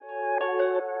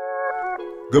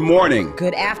Good morning.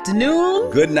 Good afternoon.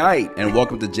 Good night. And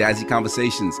welcome to Jazzy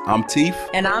Conversations. I'm Teef.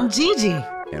 And I'm Gigi.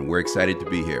 And we're excited to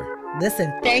be here.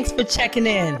 Listen, thanks for checking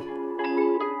in.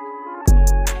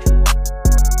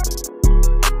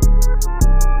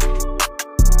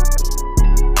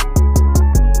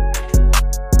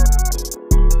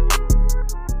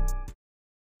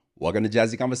 Welcome to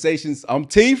Jazzy Conversations. I'm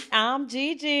Teef. I'm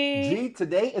Gigi. G,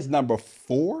 today is number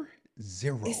 40. Is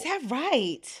that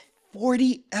right?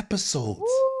 40 episodes.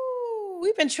 Ooh,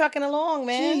 we've been trucking along,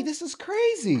 man. G, this is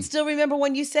crazy. I still remember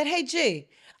when you said, hey, G,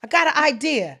 I got an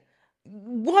idea.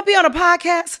 Want to be on a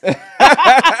podcast?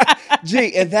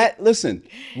 G, and that, listen,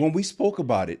 when we spoke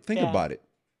about it, think about it.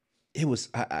 It was,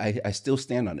 I still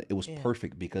stand on it. It was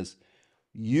perfect because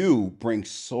you bring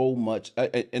so much,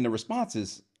 and the response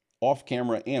is off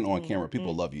camera and on camera.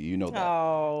 People love you. You know that.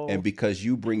 Oh. And because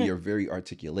you bring your very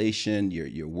articulation,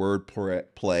 your word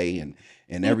play and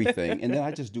everything. And then I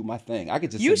just do my thing. I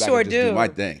could just sit back and just do my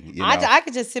thing. You know? I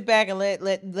could just sit back and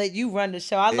let you run the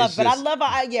show. I love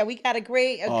we got a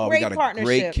great partnership.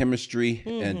 Great chemistry.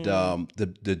 And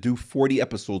to do 40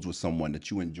 episodes with someone that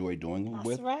you enjoy doing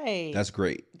with. That's right. That's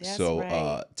great. That's so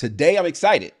right. Today I'm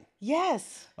excited.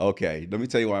 Yes. Okay. Let me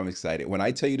tell you why I'm excited. When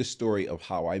I tell you the story of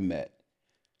how I met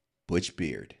Butch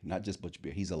Beard, not just Butch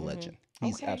Beard, he's a legend.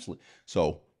 He's absolutely.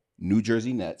 So New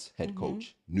Jersey Nets head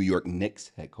coach, New York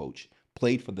Knicks head coach,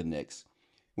 played for the Knicks.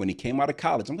 When he came out of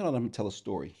college, I'm going to let him tell a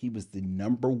story. He was the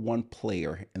 #1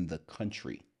 player in the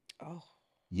country. Oh.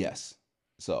 Yes.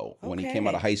 So when he came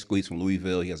out of high school, he's from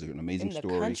Louisville. He has an amazing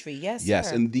story. In the country, yes,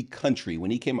 yes, sir. In the country.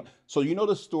 When he came out. So you know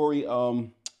the story, okay,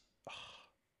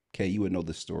 you would know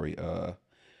this story.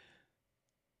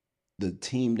 The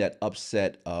team that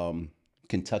upset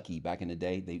Kentucky back in the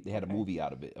day, they had a movie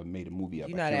out of it. Made a movie out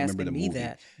of it. You're not asking me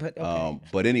that, but okay.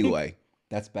 But anyway,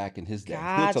 that's back in his day.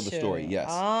 He'll tell the story. Yes,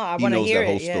 I want to hear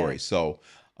he knows that whole story. So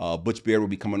Butch Beard will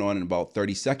be coming on in about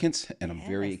 30 seconds, and I'm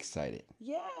very excited.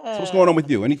 Yeah. So what's going on with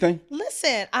you? Anything?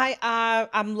 Listen,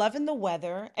 I'm loving the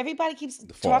weather. Everybody keeps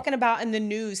talking about in the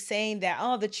news saying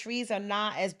that the trees are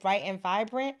not as bright and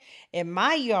vibrant. In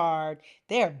my yard,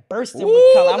 they're bursting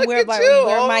with color. I'm wearing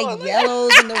my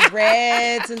yellows and the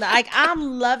reds and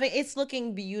I'm loving. It's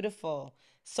looking beautiful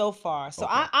so far. So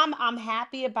I'm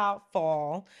happy about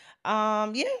fall.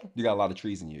 You got a lot of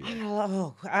trees in your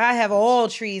yard. I have all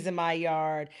trees in my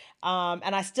yard.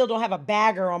 And I still don't have a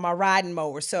bagger on my riding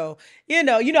mower. So,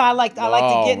 I like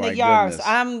to get in the yard.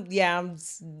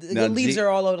 Goodness. So the leaves are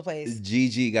all over the place.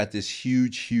 Gigi got this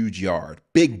huge yard.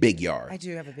 Big yard. I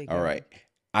do have a big yard. All right.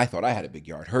 I thought I had a big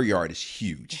yard. Her yard is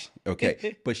huge.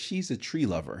 Okay. But she's a tree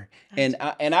lover. And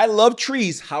I love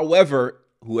trees. However,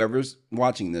 whoever's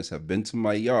watching this have been to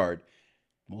my yard.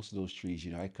 Most of those trees,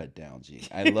 I cut down, G.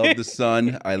 I love the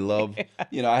sun. I love,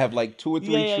 I have like 2 or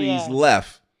 3 trees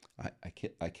left.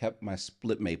 I kept my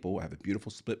split maple. I have a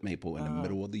beautiful split maple in the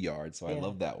middle of the yard, so I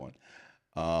love that one.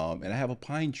 And I have a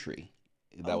pine tree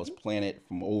that was planted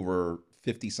from over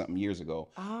 50-something years ago.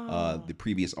 The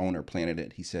previous owner planted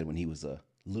it, he said, when he was a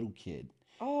little kid.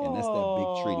 And that's that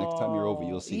big tree. Next time you're over,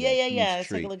 you'll see that huge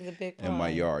tree take a look at the big in my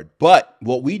yard. But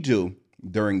what we do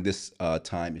during this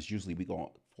time is usually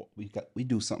we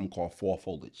do something called fall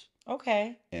foliage.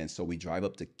 Okay. And so we drive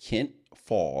up to Kent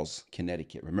Falls,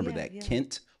 Connecticut. Remember that?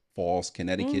 Kent Falls,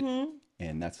 Connecticut.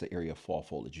 And that's the area of fall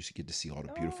foliage. You should get to see all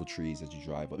the beautiful trees as you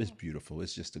drive up. It's beautiful.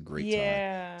 It's just a great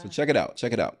time. So check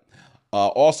it out.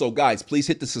 Also, guys, please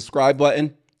hit the subscribe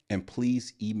button. And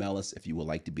please email us if you would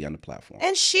like to be on the platform.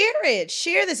 And share it.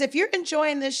 Share this. If you're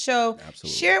enjoying this show,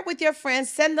 share it with your friends.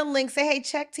 Send the link. Say, hey,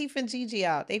 check Teef and Gigi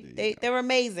out. They're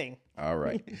amazing. All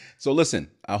right. So listen,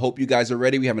 I hope you guys are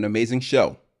ready. We have an amazing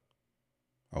show.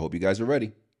 I hope you guys are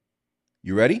ready.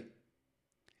 You ready?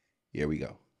 Here we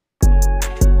go.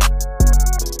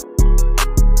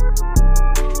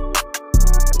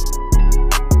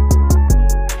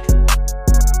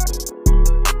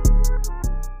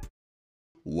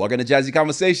 Welcome to Jazzy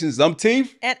Conversations. I'm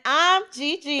Teef. And I'm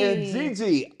Gigi. And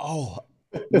Gigi.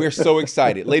 We're so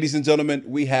excited. Ladies and gentlemen,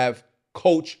 we have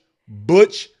Coach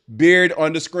Butch Beard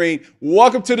on the screen.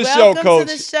 Welcome to the show, Coach. Welcome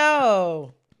to the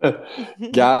show.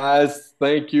 Guys,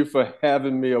 thank you for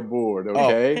having me aboard,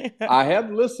 okay? I have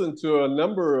listened to a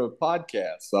number of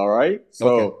podcasts, all right?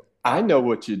 So I know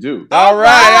what you do. All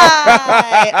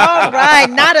right. All right.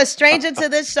 Not a stranger to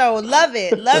this show. Love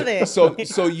it. Love it.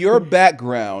 So your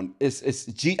background is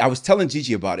I was telling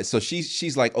Gigi about it. So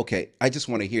she's like, okay, I just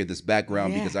want to hear this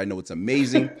background because I know it's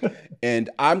amazing. And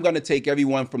I'm going to take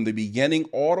everyone from the beginning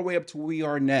all the way up to where we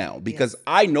are now, because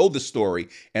I know the story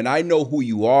and I know who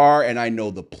you are and I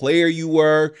know the player you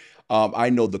were. I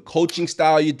know the coaching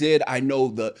style you did. I know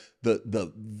the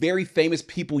very famous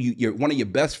people. You're one of your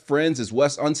best friends is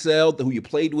Wes Unseld, who you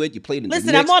played with. You played in Listen,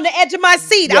 the Knicks. I'm on the edge of my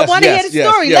seat. Yes, I want to hear the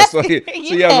story. Yes. Let's, So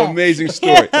you have an amazing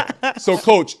story. So,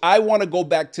 Coach, I want to go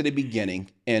back to the beginning,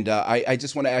 and I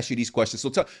just want to ask you these questions. So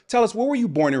tell us, where were you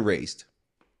born and raised?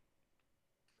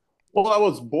 Well, I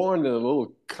was born in a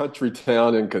little country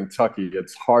town in Kentucky.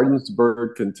 It's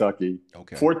Hardinsburg, Kentucky.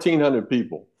 Okay. 1,400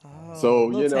 people. Oh,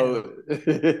 So, you know,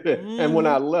 and when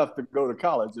I left to go to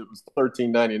college, it was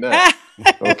 $13.99.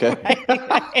 Okay.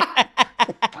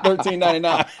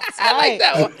 $13.99. I like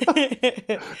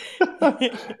that one.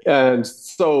 And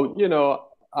so, you know,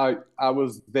 I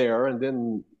was there, and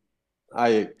then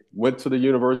I went to the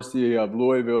University of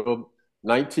Louisville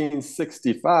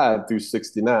 1965 through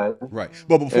 69. Right.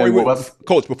 But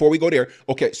Coach, before we go there,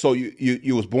 okay, so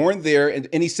you was born there, and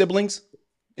any siblings?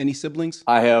 Any siblings?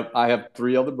 I have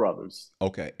 3 other brothers.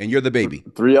 Okay, and you're the baby.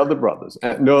 3 other brothers.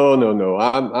 No.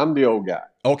 I'm the old guy.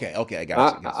 Okay, I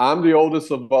got you. I'm the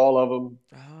oldest of all of them.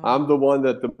 Oh. I'm the one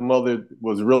that the mother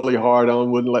was really hard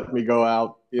on, wouldn't let me go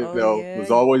out.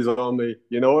 Was always on me.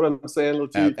 You know what I'm saying,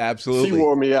 Lateef? Absolutely. She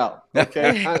wore me out.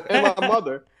 Okay,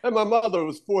 and my mother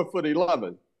was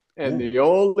 4'11", and the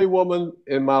only woman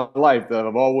in my life that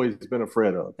I've always been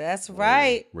afraid of. That's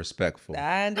right. Respectful.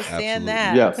 I understand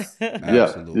that. Yes.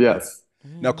 Absolutely. Yes.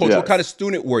 Now, Coach, what kind of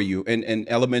student were you in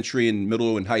elementary and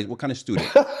middle and high? What kind of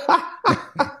student?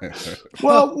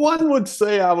 Well, one would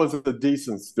say I was a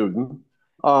decent student.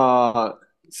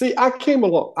 See, I came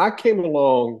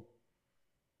along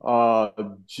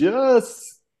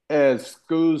just as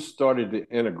schools started to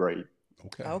integrate.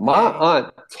 Okay. My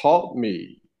aunt taught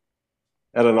me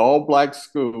at an all-black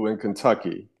school in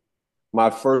Kentucky my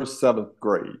first 7th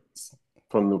grades,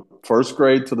 from the 1st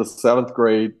grade to the 7th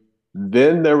grade.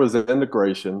 Then there was an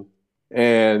integration,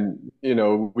 and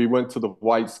we went to the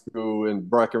white school in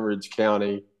Breckinridge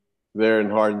County, there in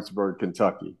Hardinsburg,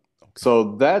 Kentucky. Okay.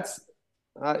 So that's,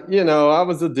 I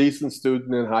was a decent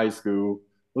student in high school.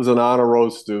 Was an honor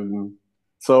roll student.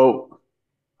 So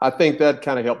I think that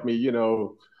kind of helped me,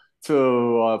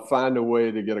 to find a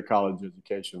way to get a college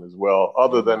education as well,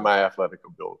 other than my athletic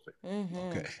ability. Mm-hmm.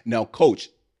 Okay. Now, Coach,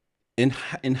 in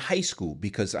high school,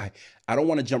 because I don't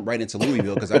want to jump right into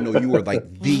Louisville, because I know you were like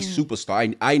the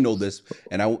superstar. I know this,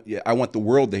 and I want the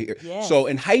world to hear. Yes. So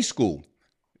in high school,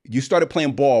 you started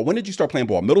playing ball. When did you start playing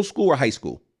ball? Middle school or high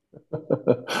school?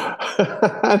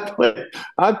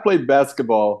 I played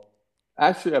basketball.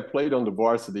 Actually, I played on the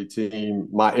varsity team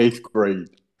my 8th grade.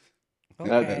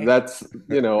 Okay. That's,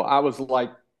 I was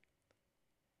like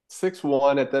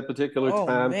 6'1" at that particular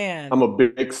time. Man. I'm a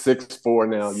big 6'4"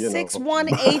 now, 6'1",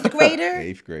 8th grader?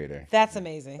 8th grader. That's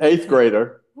amazing. 8th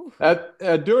grader.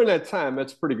 During that time,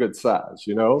 that's pretty good size,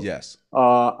 Yes.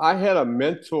 I had a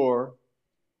mentor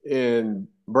in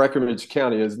Breckinridge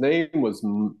County. His name was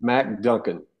Mac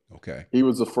Duncan. Okay. He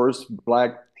was the first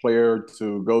black player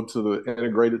to go to the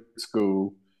integrated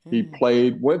school. He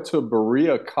went to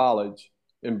Berea College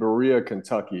in Berea,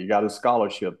 Kentucky. He got a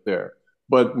scholarship there.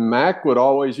 But Mac would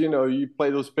always, you play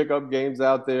those pickup games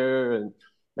out there,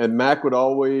 and Mac would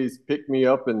always pick me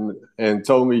up and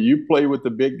told me, you play with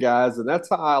the big guys. And that's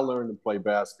how I learned to play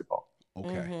basketball.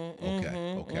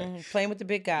 Okay. Playing with the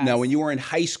big guys. Now, when you were in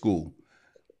high school,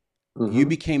 you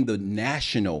became the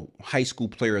National High School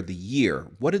Player of the Year.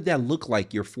 What did that look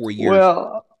like your 4 years?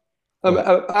 Well,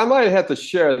 I might have to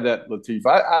share that, Lateef.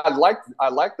 I'd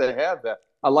like to have that.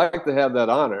 I like to have that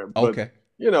honor. But, okay.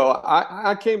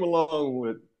 I came along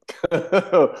with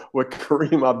with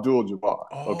Kareem Abdul-Jabbar.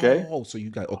 Okay. Oh, so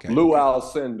you got Lou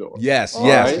Alcindor. Yes. Oh,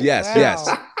 yes. right? Yes. Wow. Yes.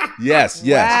 Yes.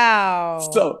 Yes. Wow.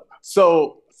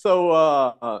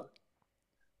 So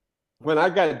when I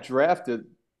got drafted,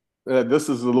 this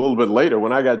is a little bit later.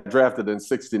 When I got drafted in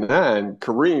 '69,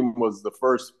 Kareem was the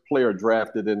first player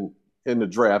drafted in the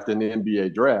draft, in the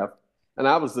NBA draft, and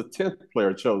I was the 10th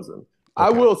player chosen. Okay. I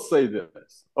will say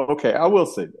this.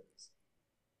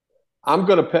 I'm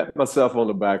going to pat myself on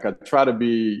the back. I try to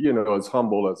be, as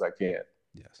humble as I can.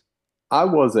 Yes. I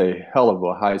was a hell of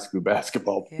a high school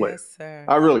basketball player. Yes, sir.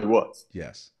 I really was.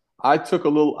 Yes. I took a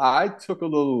little high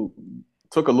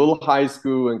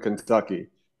school in Kentucky,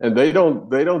 and they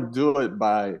don't do it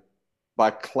by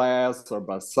class or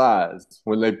by size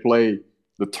when they play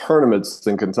the tournaments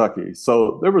in Kentucky.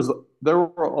 So there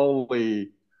were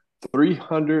only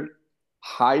 300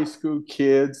 high school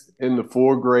kids in the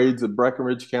 4 grades of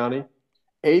Breckinridge County.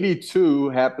 82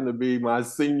 happened to be my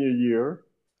senior year.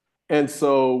 And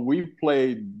so we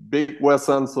played Big West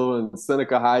Unseld and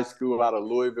Seneca High School out of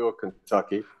Louisville,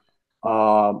 Kentucky.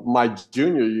 My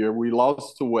junior year, we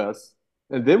lost to West.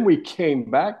 And then we came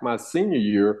back my senior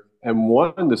year and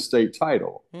won the state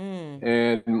title. Mm.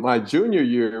 And my junior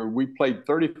year, we played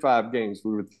 35 games.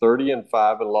 We were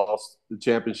 30-5 and lost the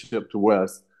championship to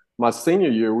West. My senior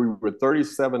year, we were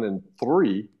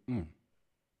 37-3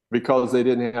 because they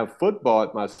didn't have football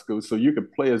at my school. So you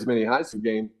could play as many high school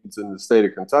games in the state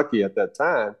of Kentucky at that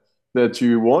time that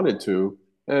you wanted to.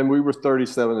 And we were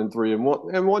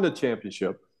 37-3 and won the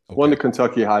championship. Won the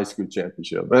Kentucky High School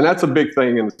Championship. And that's a big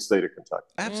thing in the state of Kentucky.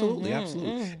 Absolutely,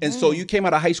 absolutely. And so you came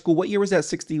out of high school. What year was that?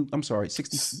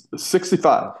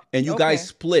 65. And you guys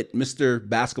split Mr.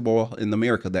 Basketball in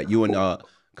America, that you and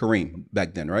Kareem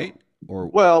back then, right? Or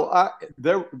well,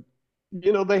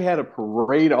 they had a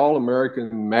Parade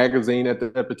All-American magazine at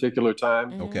that particular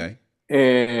time. Okay.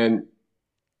 And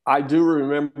I do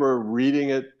remember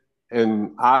reading it, and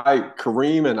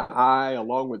Kareem and I,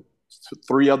 along with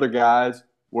 3 other guys,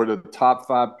 were the top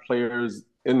 5 players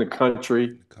in the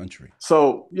country.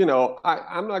 So,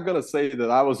 I'm not going to say that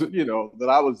I was,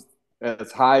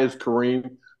 as high as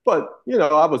Kareem, but,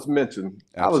 I was mentioned.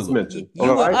 Absolutely. I was mentioned.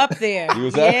 You were up there.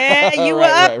 You were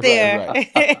up there.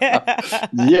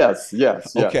 Yes.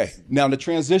 Okay. Now the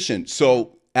transition.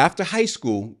 So after high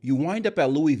school, you wind up at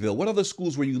Louisville. What other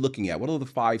schools were you looking at? What other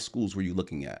 5 schools were you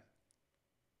looking at?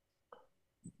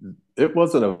 It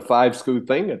wasn't a 5-school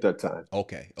thing at that time.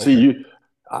 Okay. See,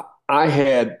 I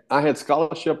had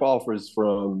scholarship offers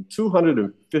from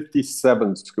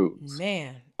 257 schools.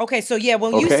 Man. Okay, so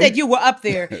when you said you were up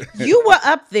there, you were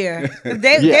up there.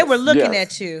 They were looking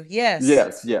at you. Yes.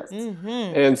 Mm-hmm.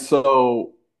 And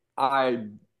so I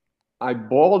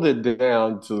boiled it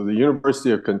down to the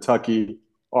University of Kentucky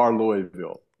or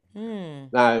Louisville.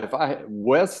 Now, if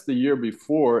West the year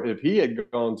before, if he had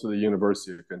gone to the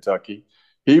University of Kentucky,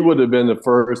 he would have been the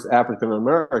first African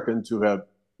American to have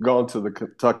gone to the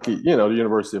Kentucky, the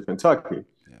University of Kentucky.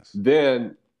 Yes.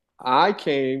 Then I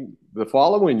came the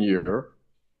following year,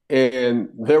 and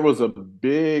there was a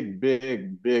big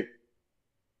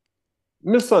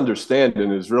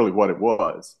misunderstanding is really what it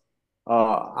was.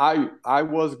 I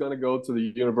was going to go to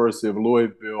the University of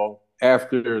Louisville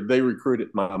after they recruited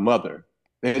my mother.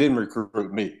 They didn't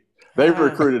recruit me. They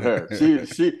recruited her.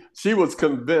 She was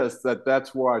convinced that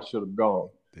that's where I should have gone.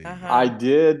 I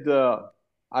did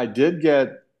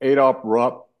get Adolph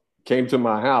Rupp came to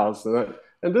my house,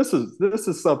 and this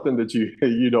is something that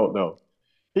you don't know.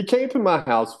 He came to my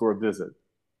house for a visit,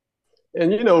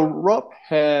 and Rupp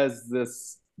has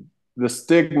the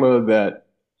stigma that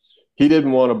he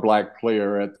didn't want a black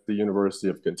player at the University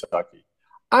of Kentucky.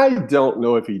 I don't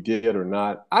know if he did or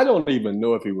not. I don't even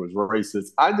know if he was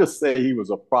racist. I just say he was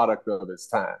a product of his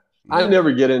time. I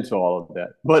never get into all of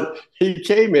that. But he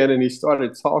came in and he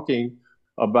started talking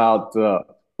about,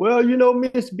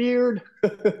 Miss Beard,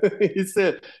 he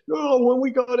said, when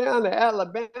we go down to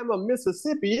Alabama,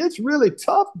 Mississippi, it's really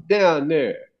tough down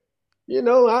there.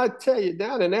 I tell you,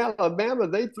 down in Alabama,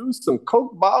 they threw some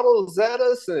Coke bottles at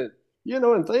us and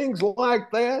things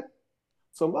like that.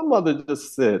 So my mother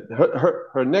just said,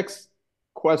 her next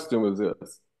question was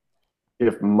this: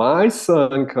 if my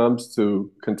son comes to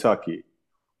Kentucky,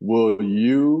 will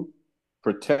you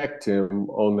protect him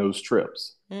on those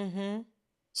trips? Mm-hmm.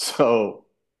 So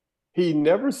he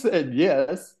never said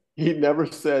yes. He never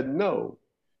said no.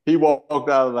 He walked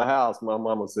out of the house. My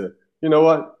mama said, you know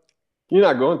what? You're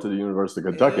not going to the University of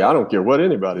Kentucky. I don't care what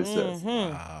anybody says.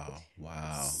 Wow.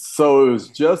 So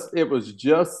it was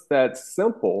just that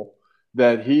simple,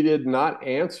 that he did not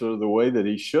answer the way that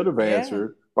he should have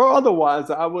answered, or otherwise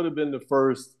I would have been the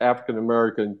first African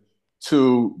American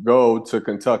to go to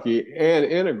Kentucky and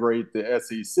integrate the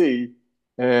SEC.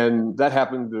 And that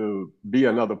happened to be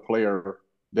another player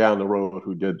down the road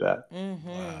who did that.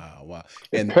 Mm-hmm. Wow.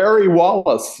 And Perry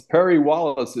Wallace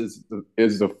is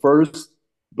the first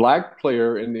black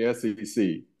player in the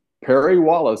SEC. Perry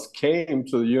Wallace came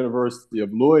to the University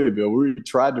of Louisville. We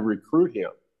tried to recruit him,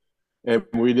 and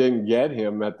we didn't get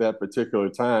him at that particular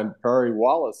time. Perry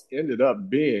Wallace ended up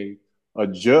being a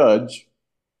judge,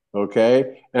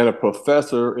 and a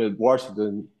professor in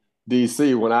Washington,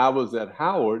 D.C. When I was at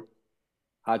Howard,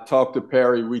 I talked to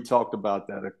Perry. We talked about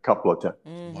that a couple of times.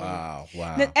 Mm-hmm. Wow.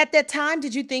 Now, at that time,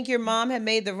 did you think your mom had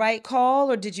made the right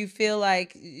call, or did you feel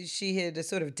like she had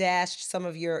sort of dashed some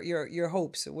of your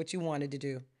hopes of what you wanted to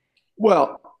do?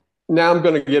 Well, now I'm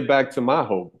going to get back to my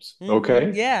hopes,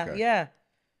 okay? Yeah.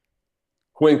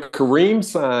 When Kareem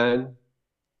signed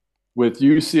with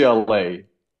UCLA,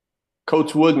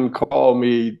 Coach Wooden called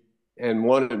me and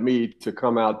wanted me to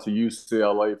come out to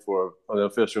UCLA for an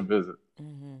official visit.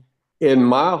 Mm-hmm. In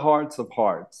my hearts of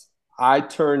hearts, I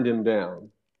turned him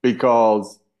down,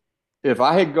 because if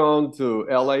I had gone to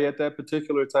LA at that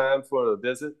particular time for a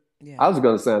visit, Yeah. I was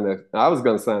going to sign that. I was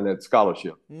going to sign that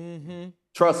scholarship. Mm-hmm.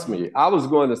 Trust me, I was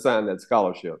going to sign that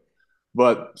scholarship.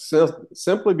 But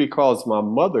simply because my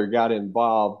mother got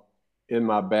involved in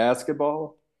my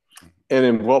basketball and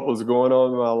in what was going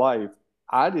on in my life,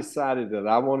 I decided that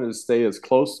I wanted to stay as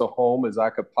close to home as I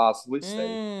could possibly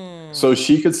stay so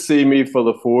she could see me for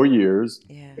the 4 years.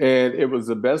 Yeah. And it was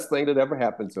the best thing that ever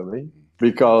happened to me I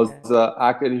because love that.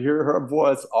 I could hear her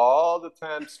voice all the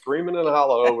time screaming and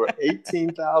hollering over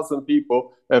 18,000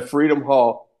 people at Freedom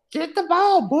Hall. Get the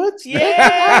ball, Butch. Get the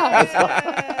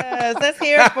Yes. Let's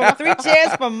hear it from three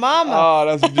cheers for Mama. Oh,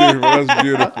 that's beautiful. That's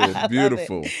beautiful. I love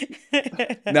Beautiful.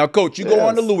 it. Now, Coach, you go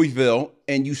on to Yes. Louisville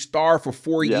and you star for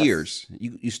 4 years.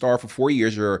 Yes. You star for 4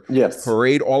 years. You're Yes.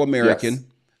 parade All Yes. American.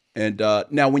 And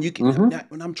now, Mm-hmm.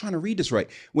 when I'm trying to read this right,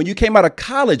 when you came out of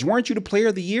college, weren't you the Player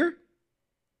of the Year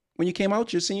when you came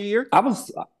out your senior year? I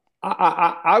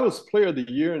was Player of the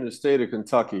Year in the state of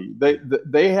Kentucky.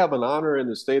 They have an honor in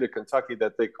the state of Kentucky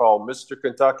that they call Mr.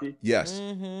 Kentucky, Yes.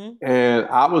 Mm-hmm. and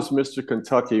I was Mr.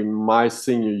 Kentucky my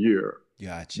senior year.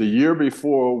 Gotcha. The year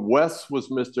before, Wes was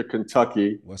Mr.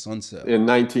 Kentucky What's on sale? in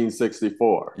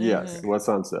 1964. Yes, Mm-hmm. Wes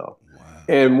Unseld. Wow.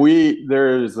 And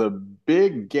there's a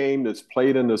big game that's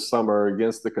played in the summer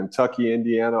against the Kentucky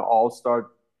Indiana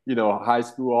All-Star, high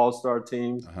school All-Star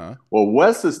teams. Uh-huh. Well,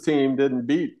 Wes's team didn't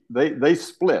beat. They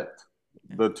split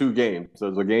the two games.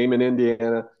 There's a game in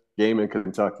Indiana, game in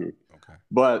Kentucky. Okay.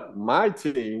 But my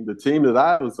team, the team that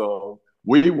I was on,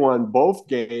 we won both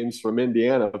games from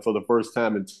Indiana for the first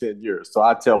time in 10 years. So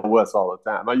I tell Wes all the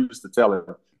time. I used to tell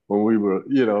him when we were,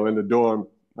 in the dorm,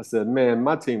 I said, man,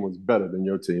 my team was better than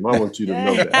your team. I want you to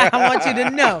know that. I want you to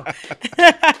know.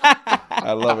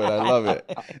 I love it. I love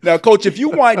it. Now, Coach, if you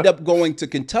wind up going to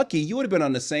Kentucky, you would have been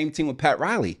on the same team with Pat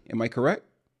Riley. Am I correct?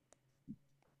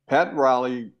 Pat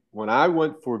Riley, when I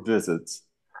went for visits,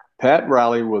 Pat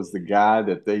Riley was the guy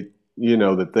that they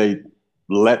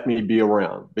let me be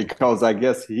around because I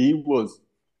guess he was,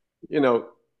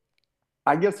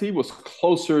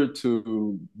 closer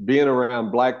to being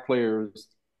around black players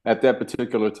at that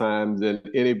particular time than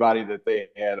anybody that they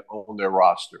had on their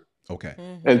roster. Okay.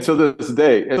 Mm-hmm. And to this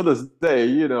day,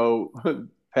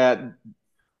 Pat,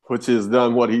 which has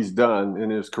done what he's done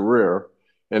in his career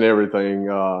and everything.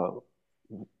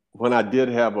 When I did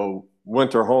have a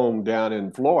winter home down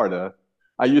in Florida,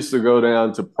 I used to go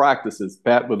down to practices.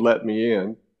 Pat would let me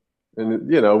in, and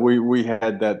we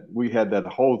had that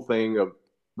whole thing of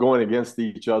going against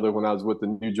each other when I was with the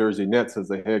New Jersey Nets as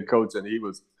a head coach, and he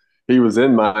was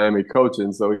in Miami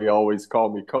coaching, so he always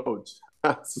called me coach.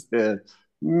 I said,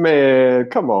 man,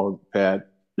 come on, Pat.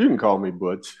 You can call me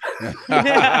Butch.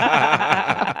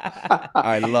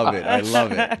 I love it. I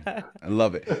love it. I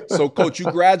love it. So, Coach, you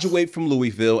graduate from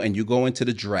Louisville and you go into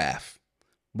the draft.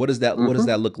 What does that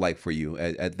look like for you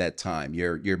at that time?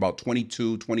 You're about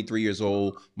 22, 23 years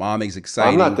old. Mom is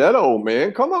excited. I'm not that old,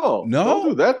 man. Come on. No? Don't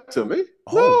do that to me.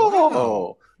 Oh,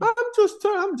 No. Wow.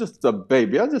 I'm just a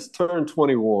baby. I just turned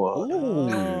 21.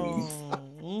 Ooh.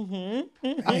 Mm-hmm.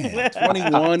 Man,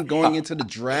 21 going into the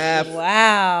draft.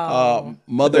 Wow.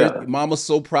 Mama's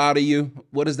so proud of you.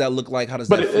 What does that look like? How does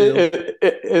that feel?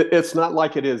 It's not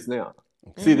like it is now.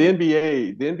 Okay. See, the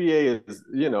NBA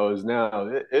is now,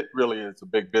 it really is a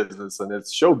big business and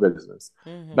it's show business.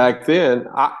 Mm-hmm. Back then,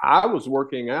 I was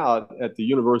working out at the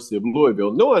University of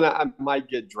Louisville, knowing I might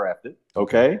get drafted.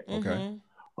 Okay. Okay.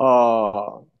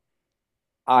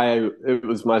 It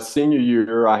was my senior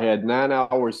year. I had 9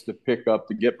 hours to pick up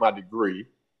to get my degree.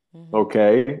 Mm-hmm.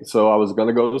 Okay. So I was going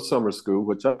to go to summer school,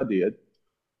 which I did.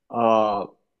 I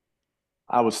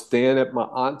was staying at my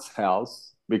aunt's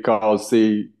house because,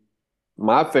 see,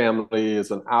 my family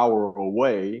is an hour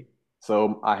away.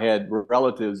 So I had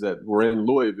relatives that were in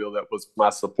Louisville that was my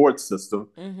support system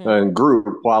and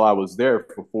group while I was there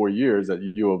for 4 years at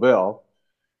U of L.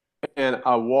 And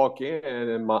I walk in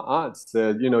and my aunt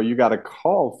said, you got a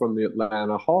call from the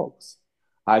Atlanta Hawks.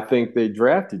 I think they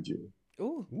drafted you.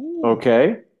 Ooh.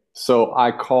 Okay. So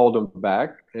I called them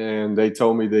back and they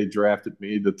told me they drafted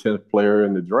me, the 10th player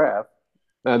in the draft.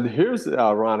 And here's the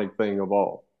ironic thing of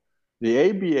all.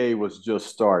 The ABA was just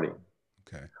starting.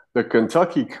 Okay. The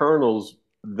Kentucky Colonels,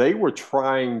 they were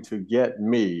trying to get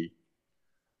me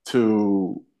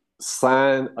to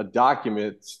sign a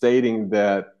document stating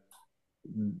that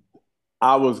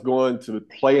I was going to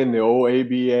play in the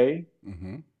OABA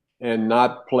and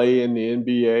not play in the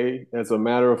NBA. As a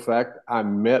matter of fact, I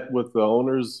met with the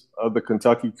owners of the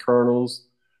Kentucky Colonels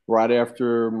right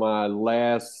after my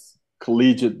last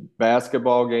collegiate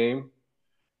basketball game.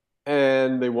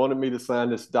 And they wanted me to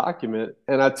sign this document.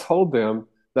 And I told them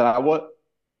that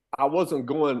I wasn't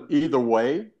going either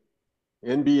way,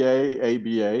 NBA,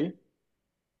 ABA.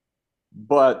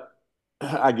 but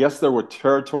I guess there were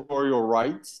territorial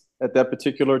rights at that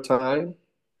particular time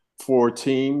for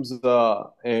teams,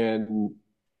 and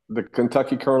the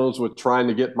Kentucky Colonels were trying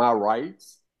to get my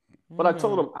rights. But I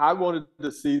told them I wanted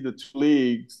to see the two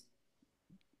leagues,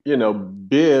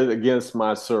 bid against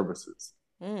my services.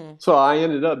 So I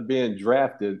ended up being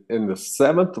drafted in the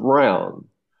 7th round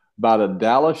by the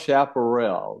Dallas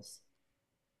Chaparrals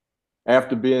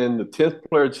after being the 10th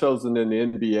player chosen in the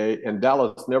NBA. And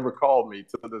Dallas never called me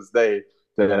to this day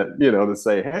to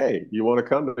say, hey, you want to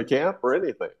come to the camp or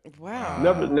anything. Wow.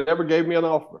 Never gave me an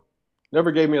offer.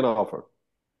 Never gave me an offer.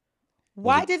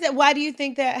 Why do you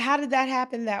think that? How did that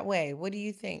happen that way? What do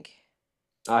you think?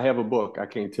 I have a book. I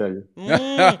can't tell you.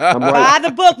 Buy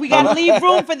the book. We got to leave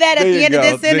room for that at the end of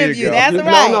this interview. That's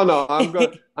right.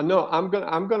 No.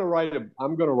 I'm gonna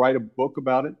write a book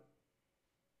about it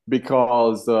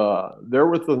because there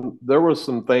were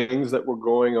some things that were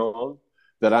going on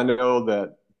that I know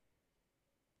that,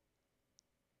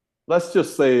 let's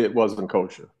just say, it wasn't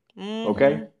kosher.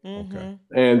 Okay. Okay.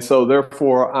 And so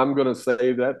therefore I'm going to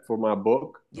save that for my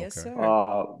book. Yes, Okay.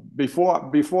 sir.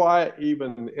 Before I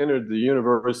even entered the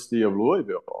University of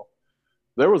Louisville,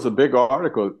 there was a big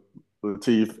article,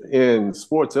 Latif, in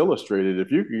Sports Illustrated. If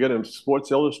you could get in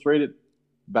Sports Illustrated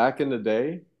back in the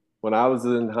day when I was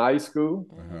in high school,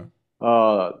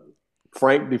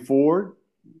 Frank DeFord,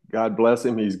 God bless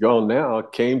him, he's gone now,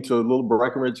 came to Little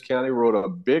Breckenridge County, wrote a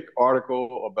big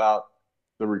article about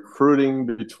the recruiting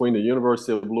between the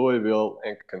University of Louisville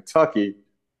and Kentucky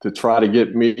to try to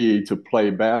get me to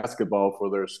play basketball for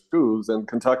their schools. And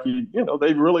Kentucky,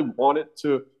 they really wanted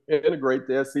to integrate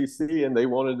the SEC, and they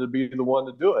wanted to be the one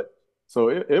to do it. So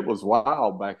it was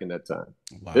wild back in that time.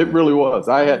 Wow. It really was.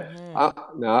 I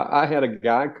had a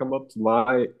guy come up to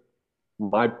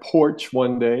my porch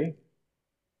one day,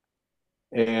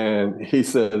 and he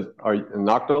says,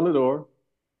 knocked on the door,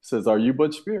 says, "Are you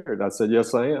Butch Beard?" I said,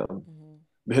 "Yes, I am."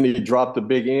 Then he dropped a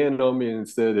big N on me and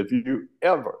said, "If you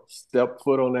ever step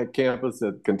foot on that campus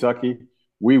at Kentucky,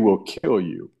 we will kill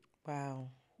you." Wow.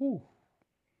 Ooh.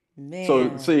 Man.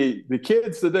 So see, the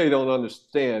kids today don't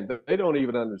understand. They don't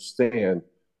even understand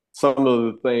some of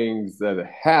the things that have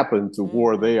happened to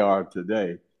where they are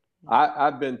today.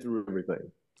 I've been through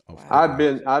everything. Wow.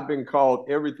 I've been called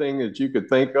everything that you could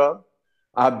think of.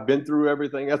 I've been through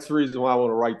everything. That's the reason why I want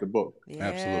to write the book.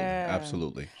 Yeah.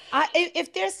 Absolutely.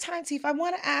 If there's time, Teef, I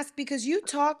want to ask, because you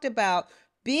talked about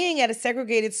being at a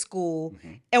segregated school,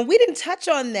 and we didn't touch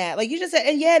on that. Like you just said,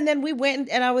 and then we went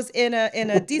and I was in a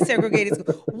desegregated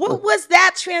school. What was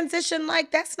that transition like?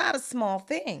 That's not a small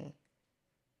thing.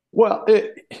 Well,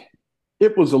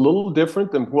 it was a little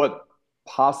different than what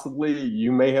possibly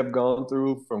you may have gone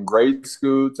through from grade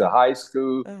school to high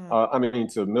school.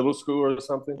 To middle school or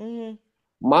something.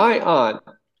 My aunt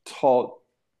taught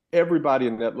everybody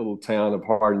in that little town of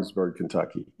Hardinsburg,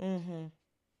 Kentucky.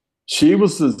 She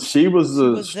was the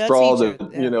straw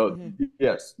that,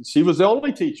 yes, she was the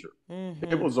only teacher.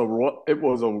 It was a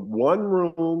one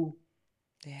room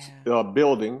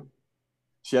building.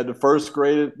 She had the first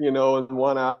grade, in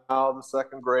one aisle, the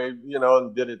second grade,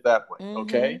 and did it that way.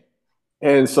 Okay.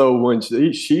 And so when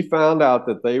she found out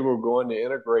that they were going to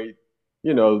integrate,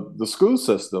 the school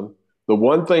system, the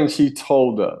one thing she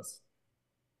told us,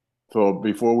 so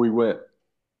before we went,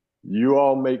 "You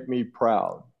all make me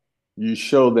proud. You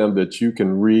show them that you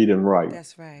can read and write."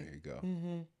 That's right. There you go.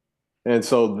 And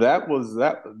so that was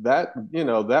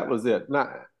that was it.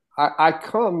 Now, I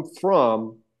come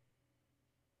from,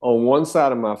 on one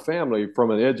side of my family,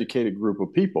 from an educated group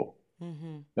of people.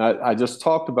 I just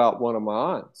talked about one of my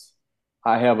aunts.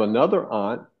 I have another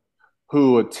aunt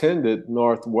who attended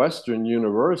Northwestern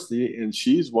University, and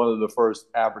she's one of the first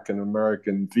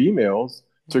African-American females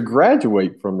to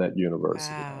graduate from that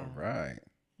university. Wow. All right.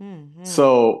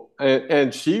 So,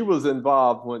 and she was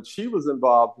involved when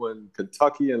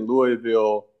Kentucky and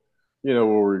Louisville,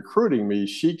 were recruiting me.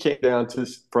 She came down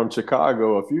from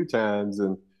Chicago a few times,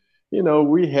 and,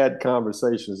 we had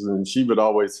conversations, and she would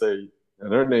always say,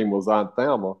 and her name was Aunt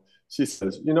Thelma, she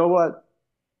says, "You know what?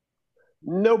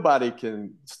 Nobody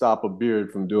can stop a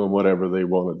Beard from doing whatever they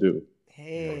want to do."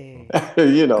 Hey,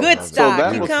 good stock.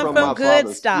 So you come from good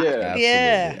stock.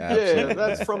 Yeah, absolutely.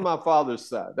 That's from my father's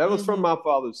side. That was from my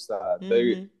father's side.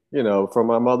 They, from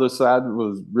my mother's side,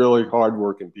 was really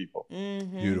hardworking people.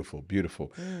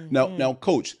 Beautiful. Now,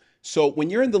 Coach. So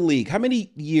when you're in the league, how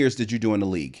many years did you do in the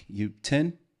league?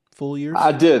 10 full years?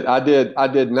 I did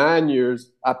 9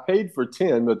 years. I paid for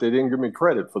 10, but they didn't give me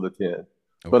credit for the 10. Okay.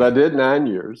 But I did 9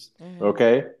 years.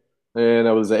 Okay. And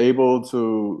I was able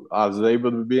to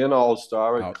be an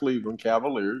all-star at Cleveland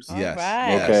Cavaliers. Yes.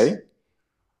 Right. Okay.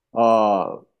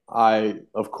 I,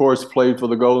 of course, played for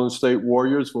the Golden State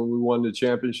Warriors when we won the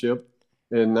championship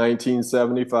in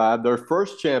 1975, their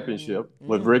first championship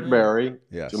with Rick Mm-hmm. Barry,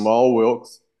 Yes. Jamal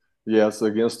Wilkes, yes,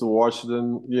 against the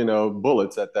Washington,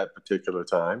 Bullets at that particular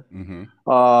time. Mm-hmm.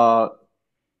 Uh,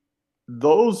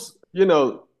 those,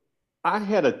 I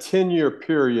had a 10-year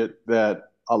period that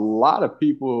a lot of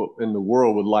people in the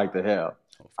world would like to have.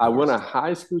 Of I won course. a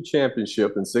high school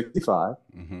championship in 65.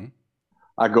 Mm-hmm.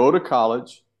 I go to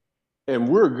college, and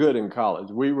we're good in college.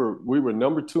 We were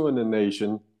number 2 in the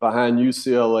nation behind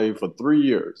UCLA for 3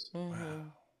 years. Mm-hmm.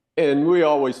 And we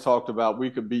always talked about we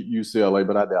could beat UCLA,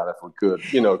 but I doubt if we could.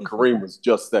 Kareem was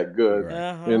just that good. Right.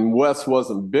 Uh-huh. And Wes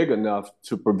wasn't big enough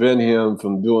to prevent him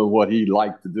from doing what he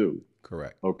liked to do.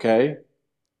 Correct. Okay.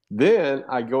 Then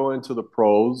I go into the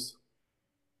pros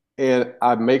and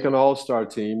I make an all-star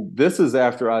team. This is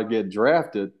after I get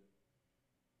drafted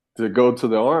to go to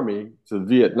the Army, to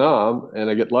Vietnam, and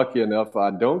I get lucky enough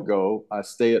I don't go. I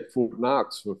stay at Fort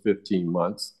Knox for 15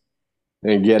 months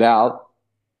and get out.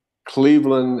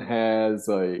 Cleveland has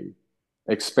a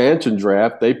expansion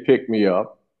draft. They picked me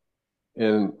up,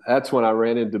 and that's when I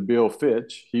ran into Bill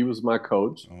Fitch. He was my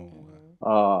coach. Oh,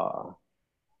 Uh,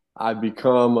 I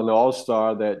become an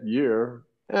all-star that year,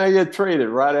 and I get traded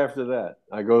right after that.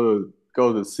 I go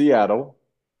to Seattle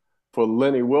for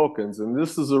Lenny Wilkens, and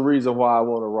this is the reason why I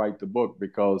want to write the book,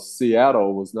 because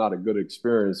Seattle was not a good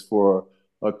experience for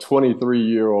a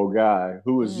 23-year-old guy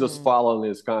who was just following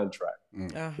his contract.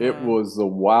 Uh-huh. It was the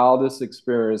wildest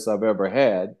experience I've ever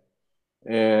had,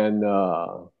 and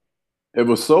it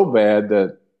was so bad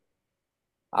that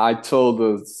I told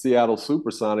the Seattle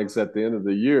Supersonics at the end of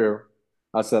the year,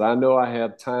 I said, I know I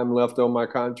have time left on my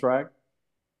contract,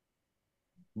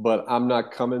 but I'm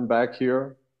not coming back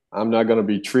here. I'm not going to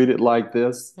be treated like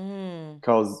this,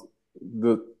 because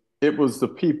it was the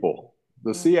people.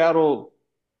 The city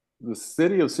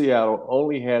of Seattle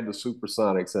only had the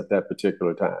Supersonics at that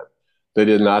particular time. They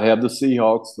did not have the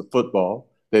Seahawks, the football.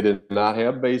 They did not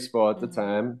have baseball at the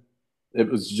time. It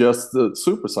was just the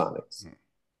Supersonics.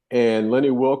 And Lenny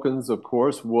Wilkens, of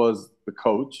course, was the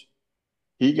coach.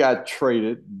 He got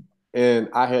traded, and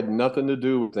I had nothing to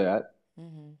do with that.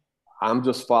 I'm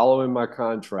just following my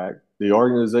contract. The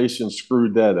organization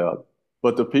screwed that up,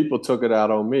 but the people took it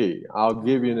out on me. I'll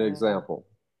give you an example.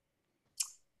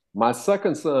 My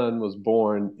second son was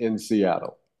born in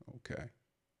Seattle. okay.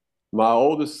 My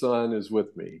oldest son is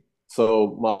with me.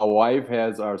 So my wife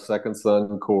has our second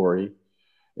son, Corey,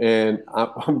 and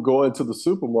I'm going to the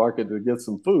supermarket to get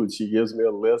some food. She gives me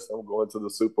a list. I'm going to the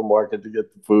supermarket to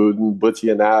get the food, and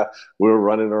Butchie and I, we're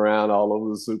running around all over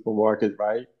the supermarket,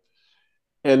 right?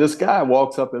 And this guy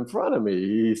walks up in front of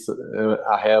me.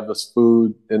 I have this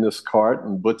food in this cart,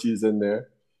 and Butchie's in there.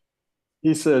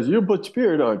 He says, "You're Butch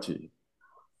Beard, aren't you?"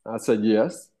 I said,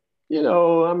 "Yes."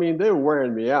 I mean, they were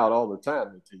wearing me out all the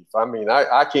time, Teef. I mean,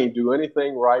 I can't do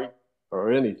anything right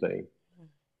or anything.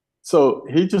 So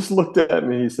he just looked at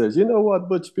me. He says, "You know what,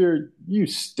 Butch Beard, you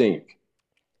stink."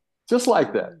 Just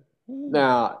like that.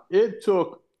 Now, it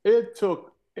took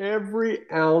every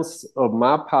ounce of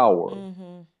my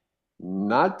power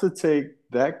not to take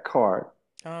that cart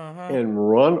and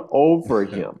run over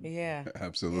him. Yeah.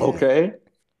 Absolutely. Okay.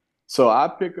 So I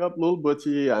pick up little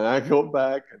Butchie and I go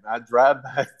back and I drive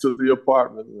back to the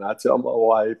apartment, and I tell my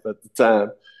wife at the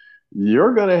time,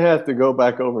 "You're going to have to go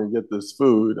back over and get this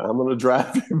food. I'm going to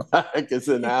drive you back. It's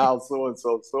in the house, so and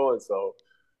so, so and so.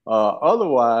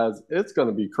 Otherwise, it's going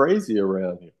to be crazy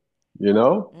around here, you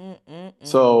know?"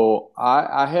 So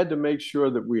I had to make sure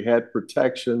that we had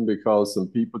protection, because some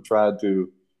people tried to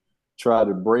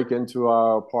break into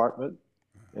our apartment,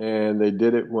 and they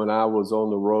did it when I was on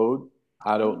the road.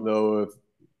 I don't know if,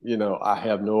 I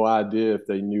have no idea if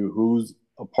they knew whose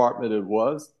apartment it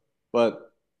was,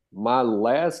 but my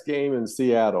last game in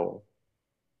Seattle,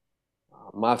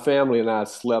 my family and I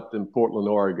slept in Portland,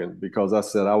 Oregon, because I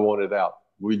said I wanted out.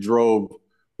 We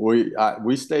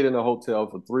stayed in a hotel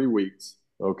for 3 weeks.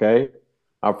 Okay.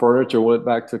 Our furniture went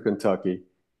back to Kentucky,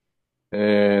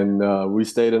 and we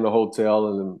stayed in a hotel.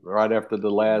 And then right after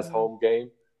the last home game,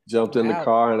 jumped in the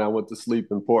car and I went to sleep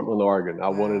in Portland, Oregon. I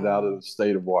wanted out of the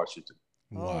state of Washington.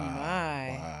 Oh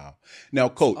my. Wow. Now,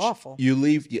 Coach, awful. you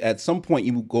leave at some point.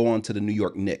 You go on to the New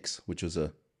York Knicks, which was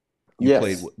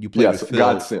Yes. You played Yes. with Phil.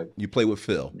 Godsend. You played with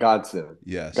Phil. Godsend.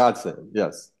 Yes. Godsend.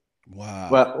 Yes.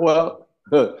 Wow. Well,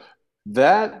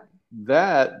 that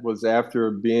was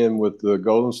after being with the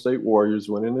Golden State Warriors,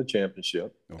 winning the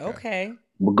championship. Okay.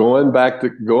 Going back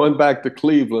to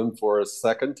Cleveland for a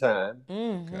second time,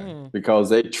 because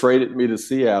they traded me to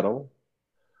Seattle.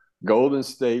 Golden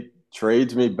State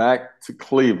trades me back to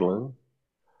Cleveland.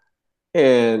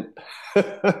 And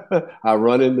I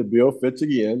run into Bill Fitch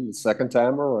again the second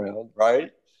time around,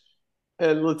 right?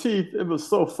 And Lateef, it was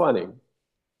so funny.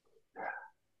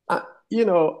 I,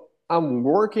 I'm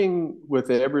working with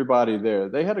everybody there.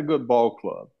 They had a good ball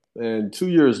club. And 2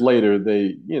 years later,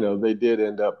 they did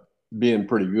end up being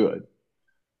pretty good.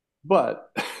 But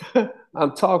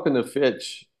I'm talking to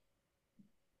Fitch,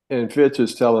 and Fitch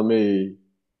is telling me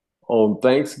on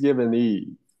Thanksgiving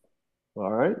Eve, all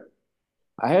right?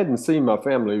 I hadn't seen my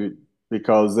family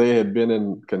because they had been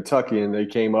in Kentucky and they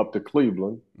came up to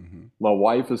Cleveland. Mm-hmm. My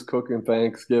wife is cooking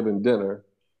Thanksgiving dinner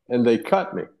and they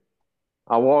cut me.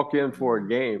 I walk in for a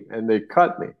game and they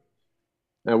cut me.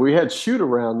 And we had shoot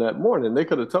around that morning. They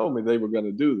could have told me they were going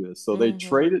to do this. So they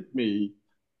traded me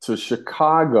to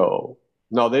Chicago.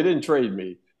 No, they didn't trade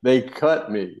me. They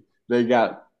cut me. They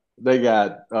got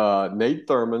Nate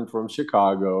Thurman from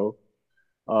Chicago,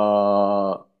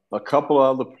 a couple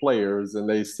of other players, and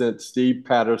they sent Steve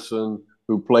Patterson,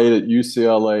 who played at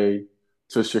UCLA,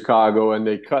 to Chicago, and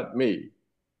they cut me.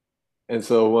 And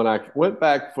so when I went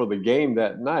back for the game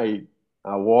that night,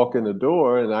 I walk in the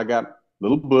door and I got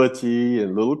little Butchie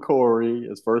and little Corey.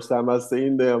 It's the first time I've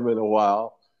seen them in a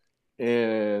while.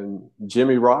 And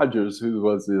Jimmy Rogers, who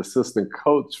was the assistant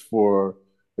coach for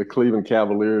the Cleveland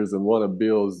Cavaliers and one of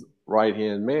Bill's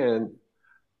right-hand man,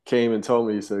 came and told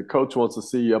me, he said, Coach wants to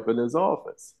see you up in his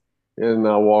office. And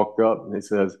I walked up and he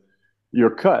says,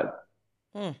 you're cut.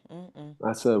 I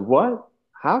said, what?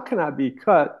 How can I be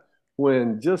cut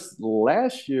when just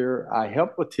last year I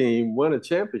helped a team win a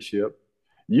championship?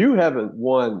 You haven't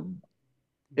won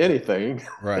anything.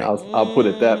 Right. I'll put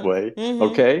it that way.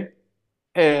 Okay.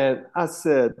 And I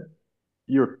said,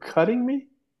 you're cutting me?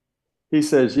 He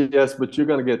says, yes, but you're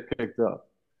going to get picked up.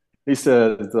 He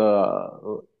says,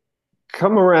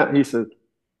 come around. He said,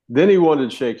 then he wanted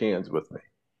to shake hands with me.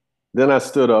 Then I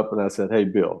stood up and I said, hey,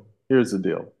 Bill, here's the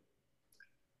deal.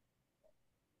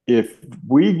 If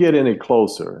we get any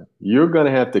closer, you're going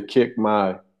to have to kick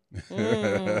my,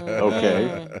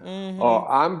 okay, or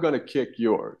I'm going to kick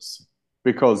yours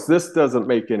because this doesn't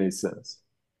make any sense.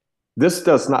 This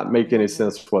does not make any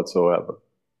sense whatsoever.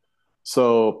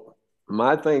 So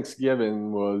my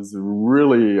Thanksgiving was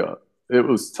really, it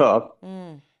was tough.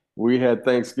 We had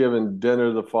Thanksgiving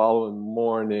dinner the following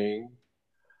morning.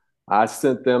 I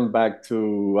sent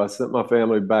my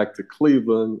family back to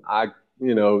Cleveland. I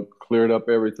cleared up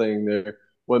everything there,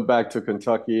 went back to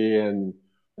Kentucky, and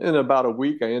in about a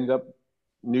week, I ended up,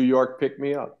 New York picked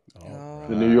me up. Oh,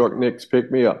 the New York Knicks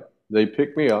picked me up. They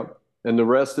picked me up, and the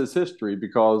rest is history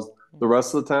because the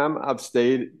rest of the time I've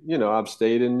stayed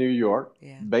in New York,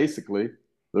 basically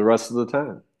the rest of the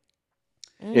time.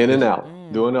 In and out,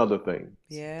 doing other things.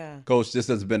 Yeah. Coach, this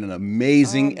has been an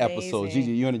amazing episode.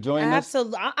 Gigi, you enjoying this?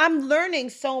 Absolutely. I'm learning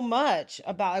so much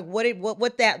about like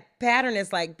what that pattern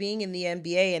is like being in the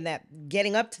NBA and that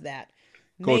getting up to that.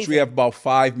 Amazing. Coach, we have about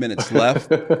 5 minutes left.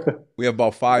 We have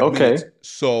about 5 minutes.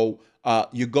 So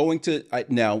you're going to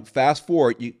now fast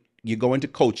forward. You go into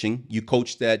coaching. You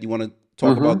coach that. You want to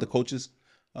talk about the coaches?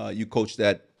 You coach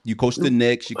that. You coach the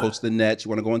Knicks. You coach the Nets. You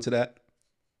want to go into that?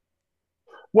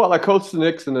 Well, I coached the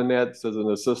Knicks and the Nets as an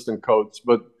assistant coach,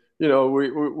 but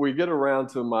we get around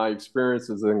to my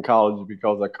experiences in college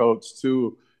because I coached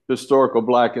two historical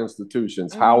Black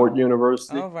institutions, Howard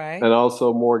University and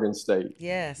also Morgan State.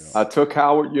 Yes. I took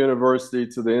Howard University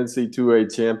to the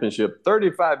NCAA championship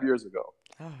 35 years ago.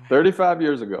 35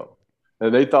 years ago.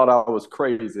 And they thought I was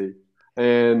crazy.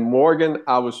 And Morgan,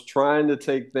 I was trying to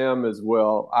take them as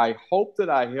well. I hope that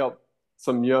I helped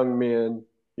some young men,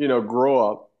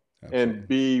 grow up. Absolutely. And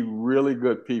be really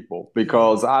good people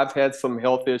because I've had some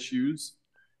health issues.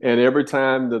 And every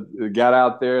time that it got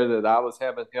out there that I was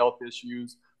having health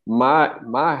issues, my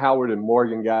Howard and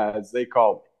Morgan guys, they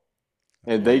called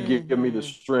me and they give me the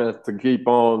strength to keep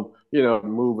on,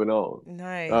 moving on.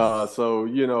 Nice. So,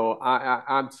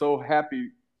 I'm so happy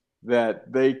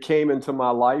that they came into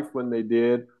my life when they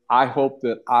did. I hope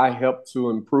that I helped to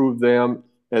improve them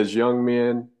as young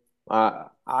men.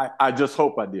 I just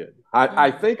hope I did.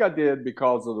 I think I did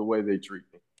because of the way they treat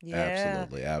me. Yeah,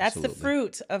 absolutely. That's the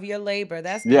fruit of your labor.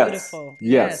 That's yes. beautiful.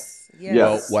 Yes.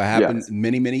 Well, what happened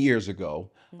many years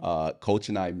ago, Coach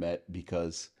and I met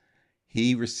because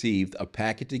he received a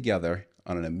packet together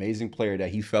on an amazing player that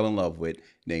he fell in love with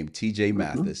named TJ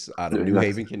Mathis out of New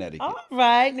Haven, Connecticut. All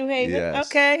right, New Haven. Yes.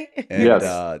 Okay.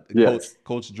 And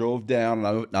Coach drove down.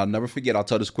 And I'll never forget. I'll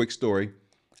tell this quick story.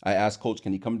 I asked Coach,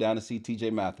 can you come down to see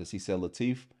TJ Mathis? He said,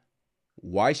 Lateef,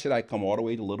 why should I come all the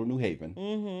way to Little New Haven?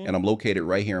 And I'm located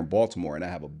right here in Baltimore, and I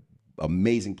have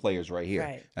amazing players right here.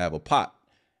 I have a pot.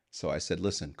 So I said,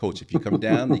 listen, Coach, if you come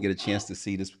down, you get a chance to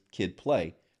see this kid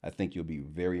play. I think you'll be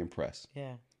very impressed.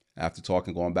 Yeah. After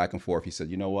talking, going back and forth, he said,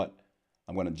 you know what?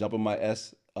 I'm going to jump in my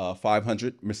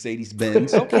S500 Mercedes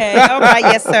Benz. Okay. All right.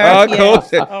 Yes, sir. Coach,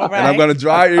 Yes. All right. And I'm going to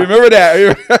drive. You remember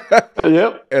that?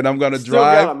 Yep. And I'm going to Still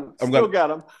drive. got him. I'm Still gonna,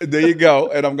 got him. There you go.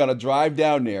 And I'm going to drive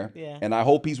down there. Yeah. And I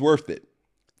hope he's worth it.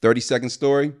 30-second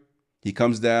story. He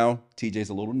comes down. TJ's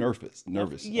a little nervous.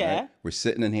 Yeah. Right? We're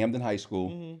sitting in Hampden High School.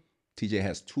 Mm-hmm. TJ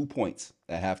has 2 points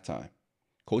at halftime.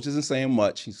 Coach isn't saying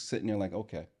much. He's sitting there like,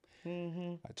 okay.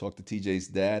 Mm-hmm. I talked to TJ's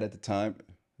dad at the time.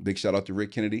 Big shout out to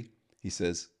Rick Kennedy. He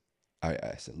says,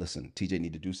 I said, listen, TJ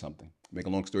need to do something. Make a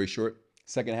long story short,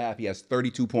 second half, he has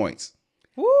 32 points.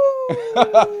 Woo!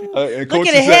 And Look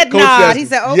at the head nod. He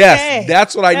said, okay. Yes,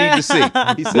 that's what I need to see.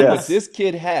 He said, Yes. what this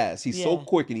kid has, he's so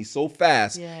quick and he's so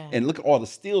fast. Yeah. And look at all the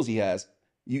steals he has.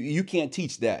 You can't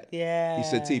teach that. Yeah. He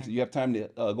said, Teef, you have time to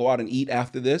go out and eat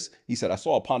after this? He said, I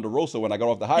saw a Ponderosa when I got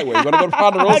off the highway. You want to go to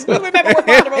Ponderosa? I do remember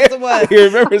where Ponderosa was. He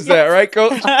remembers that, right,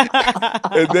 Coach?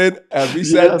 And then as we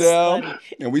sat down Funny.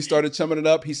 and we started chumming it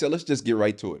up, he said, let's just get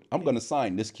right to it. I'm going to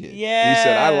sign this kid. Yes. He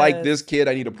said, I like this kid.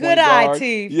 I need a point Good eye, guard.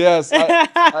 Teef. Yes,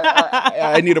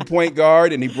 I need a point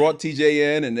guard. And he brought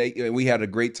TJ in, and we had a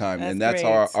great time. And that's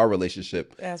how great. our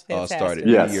relationship That's fantastic. started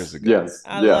Yes. years ago. Yes.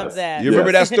 I yes. love that. You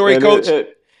remember that Yes. story, And Coach?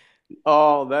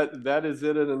 that is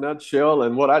it in a nutshell.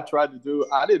 And what I tried to do,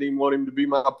 I didn't even want him to be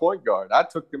my point guard. I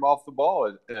took him off the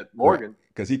ball at Morgan.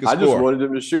 Because he could I score. just wanted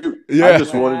him to shoot. Yeah. I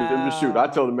just wanted him to shoot. I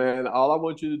told him, man, all I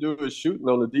want you to do is shooting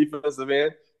on the defensive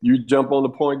end. You jump on the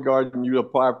point guard and you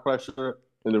apply pressure,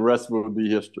 and the rest will be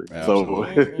history.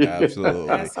 Absolutely. So, Absolutely.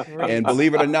 That's great. And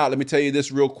believe it or not, let me tell you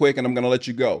this real quick, and I'm going to let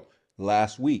you go.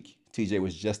 Last week, TJ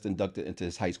was just inducted into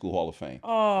his high school Hall of Fame.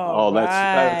 Oh, that's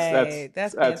fantastic.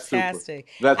 That's At super.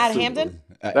 Hampden?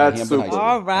 At That's Hampden super. High School.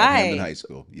 All At right. Hampden High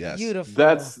School, yes. Beautiful.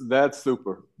 That's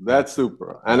super. That's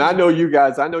super. And I know you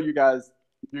guys,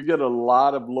 you get a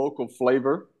lot of local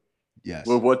flavor Yes.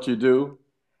 with what you do.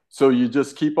 So you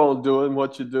just keep on doing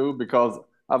what you do, because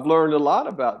I've learned a lot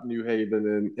about New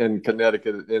Haven and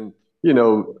Connecticut, and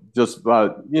just by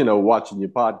watching your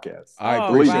podcast. I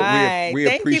appreciate right. it. We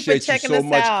Thank you for appreciate you checking so us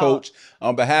much, out. Coach.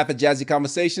 On behalf of Jazzy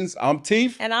Conversations, I'm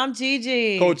Teef. And I'm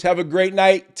Gigi. Coach, have a great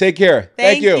night. Take care.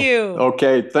 Thank you.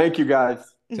 Okay, thank you guys.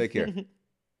 Take care.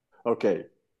 Okay.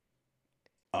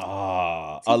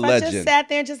 A I legend. just sat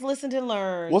there and just listened and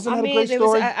learned. Wasn't that a great there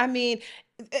was- story?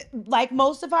 like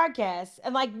most of our guests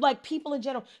and like people in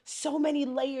general, so many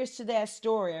layers to that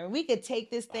story. I mean, we could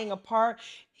take this thing apart.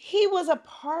 He was a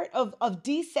part of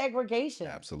desegregation.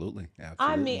 Absolutely.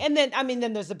 I mean, and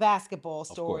then there's the basketball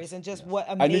stories course, and just yes. what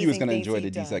amazing I knew you was going to things enjoy he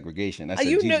the done. desegregation. I said,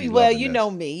 You Gigi's know, well, loving you this. know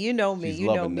me, you know me, She's you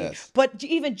know loving me. this. But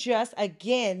even just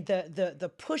again,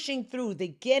 the pushing through, the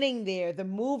getting there, the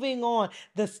moving on,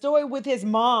 the story with his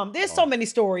mom. There's so many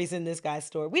stories in this guy's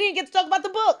story. We didn't get to talk about the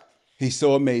book. He's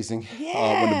so amazing. When the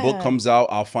Yeah. book comes out,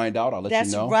 I'll find out. I'll let That's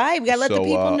you know. right. We gotta let the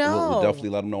people know. We'll definitely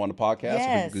let them know on the podcast so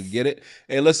Yes. people could get it.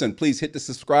 Hey, listen, please hit the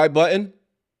subscribe button.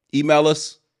 Email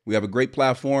us. We have a great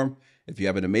platform. If you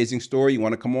have an amazing story you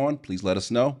want to come on, please let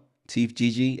us know.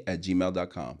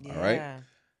 teefgigi@gmail.com. Yeah. All right.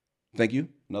 Thank you.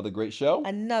 Another great show.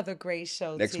 Another great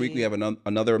show. Next week, Teef. we have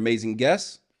another amazing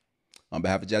guest. On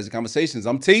behalf of Jazzy Conversations,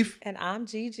 I'm Teef. And I'm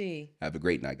Gigi. Have a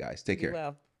great night, guys. Take Be care.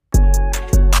 well.